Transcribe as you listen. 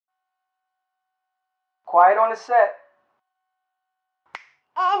Quiet on the set.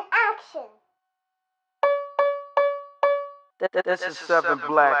 And action. This is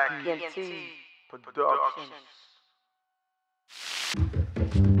 7Blackent Productions.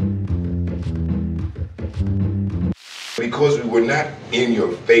 Because we were not in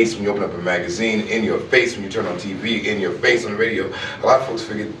your face when you open up a magazine, in your face when you turn on TV, in your face on the radio, a lot of folks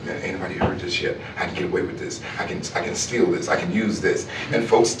figured, man, ain't nobody heard this yet. I can get away with this. I can steal this. I can use this. And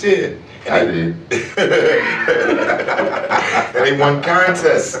folks did. And I did. And they won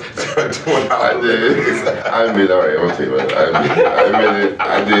contests. I did. I admit, all right, I'll tell you what. I admit it.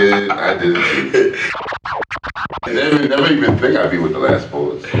 I did it. I never even think I'd be with the Last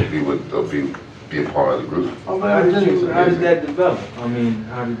Poets, or be a part of the group. Oh, how did that develop? I mean,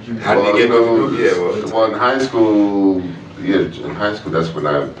 how did you get with the group? Yeah, well, in high school, that's when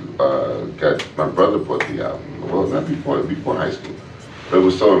I got, my brother bought the album. Well, not before high school. But it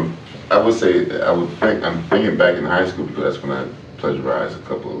was so, I would say, I'm thinking back in high school because that's when I plagiarized a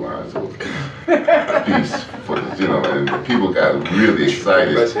couple of lines of piece for this, and people got really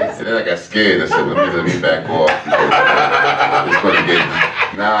excited. And then I got scared. I said, let me back off. It's going to get,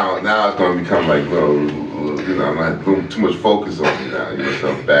 now it's going to become like, I'm not doing too much focus on me now,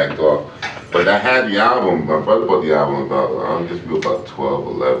 so I backed off. But I had the album, my brother bought the album about 12,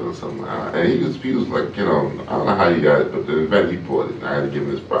 11 or something. And he was like, I don't know how he got it, but the event he bought it, and I had to give him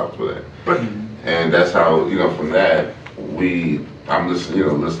his props for that. And that's how, from that, I'm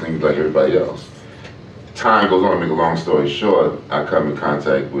listening like everybody else. Time goes on, to make a long story short, I come in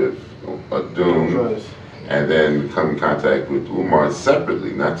contact with Doom, and then come in contact with Umar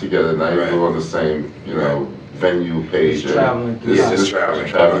separately, not together, not even on the same, venue page. Just traveling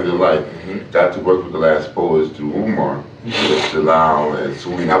through life. Got to work with the Last Poets through Umar, with Jalal and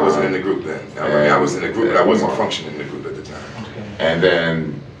Suleiman. I wasn't in the group then. I was in the group, but I wasn't functioning in the group at the time. Okay. And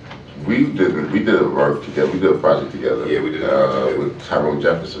then we did a work together. We did a project together. Yeah, we did with Tyrone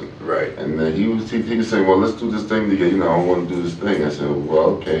Jefferson. Right. And then he was saying, well, let's do this thing together. I want to do this thing. I said, well,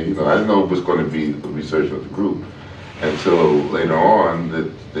 okay. I didn't know it was going to be the research of the group until later on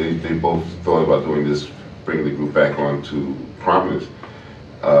that they both thought about doing this, bringing the group back onto prominence,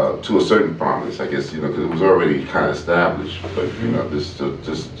 to a certain prominence, I guess, because it was already kind of established. But just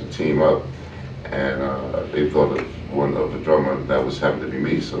to team up, and they thought of one of the drummer that was happened to be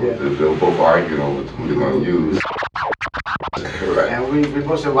me. So they were both arguing over who they're going to use. Right. And we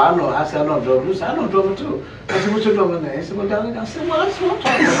both said, well, I said, I know drummer. You said, I know drummer too. I said, what's your drummer name? He said, well, darling. I said, well, that's what I'm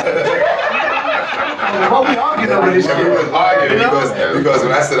talking about. What we arguing over this shit? We was arguing because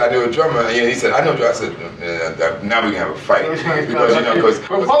when I said I knew a drummer, he said, I know a drummer. I said, now we can have a fight. Because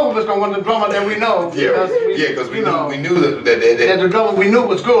both of us gonna want the drummer that we know. Because we knew that the drummer we knew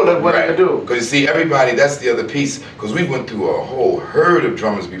was good at what he could do. Because you see, everybody, that's the other piece. Because we went through a whole herd of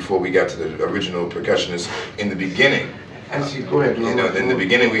drummers before we got to the original percussionists in the beginning. And see, go ahead. In the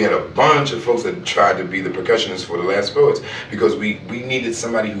beginning, we had a bunch of folks that tried to be the percussionists for the Last Poets because we needed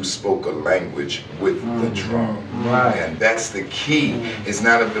somebody who spoke a language with the drum, and that's the key. It's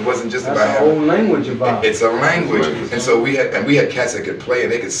not. It wasn't just about having a whole language about. It's a language, and so we had cats that could play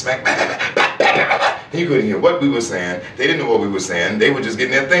and they could smack. You couldn't hear what we were saying. They didn't know what we were saying. They were just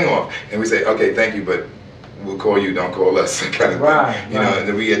getting their thing off, and we say, okay, thank you, but we'll call you, don't call us, kind of thing. And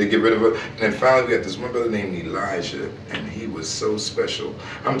then we had to get rid of it. And then finally we got this one brother named Elijah, and he was so special.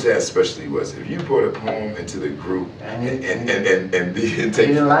 I'm telling you how special he was. If you brought a poem into the group and he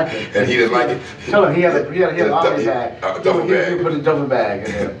didn't like it. Tell him he had an army bag. He put a duffel bag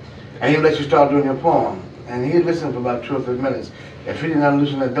in there. And he'd let you start doing your poem. And he'd listen for about 2 or 3 minutes. If he didn't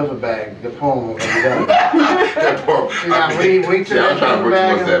loosen that duffel bag, the poem would be done. We took that duffel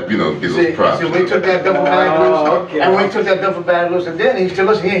bag. We took that duffel bag loose, and we took that duffel bag loose, and then he still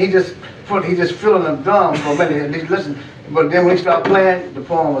listen. He just filling the drum for a minute. He listen, but then when he started playing, the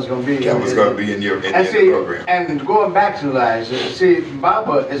poem was going to be. It was going to be in your program. And going back to Elijah, see,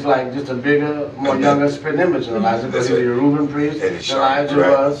 Baba is like just a bigger, more younger spin image than Elijah, because he's a Reuben priest. Elijah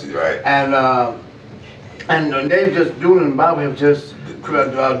was, and they just doing and Baba have just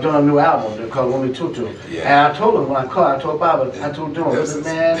done a new album called Woman Tutu. And I told him when I called, I told Baba, I told Doom,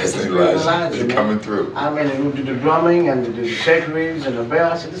 man, this is Elijah, coming through. I mean, the drumming and the shakeries and the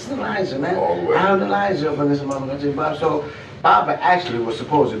bell. I said, this is Elijah, man. I heard Elijah up in this moment. So Baba actually was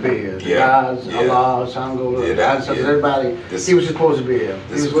supposed to be here. The guys, Allah, Sango, everybody. He was supposed to be here.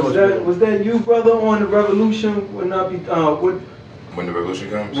 Was that you, brother, on the Revolution? Would not be When the Revolution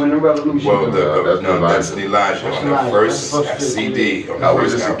comes? When the Revolution comes. That's Elijah on the first CD. I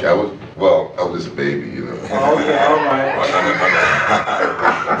was just a baby, Okay, all right.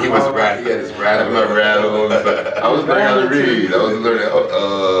 He was he had his rattle. I was learning how to read. I was learning.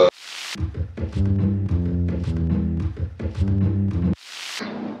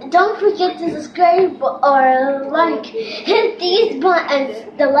 don't forget to subscribe or like. Hit these buttons,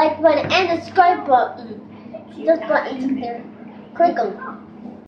 the like button and the subscribe button. Those buttons there. Click them.